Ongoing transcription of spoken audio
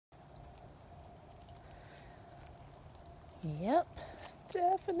Yep,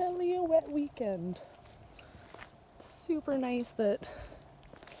 definitely a wet weekend. It's super nice that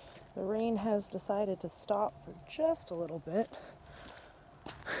the rain has decided to stop for just a little bit,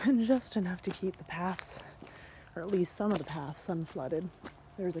 and just enough to keep the paths, or at least some of the paths, unflooded.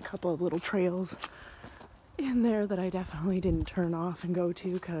 There's a couple of little trails in there that I definitely didn't turn off and go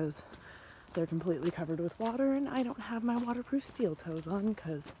to because they're completely covered with water, and I don't have my waterproof steel toes on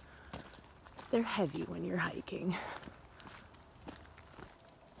because they're heavy when you're hiking.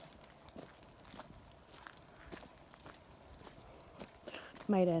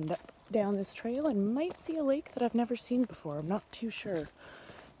 Might end up down this trail and might see a lake that I've never seen before. I'm not too sure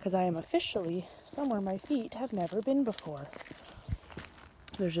because I am officially somewhere my feet have never been before.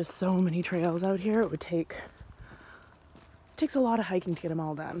 There's just so many trails out here. It takes a lot of hiking to get them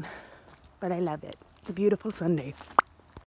all done, but I love it. It's a beautiful Sunday.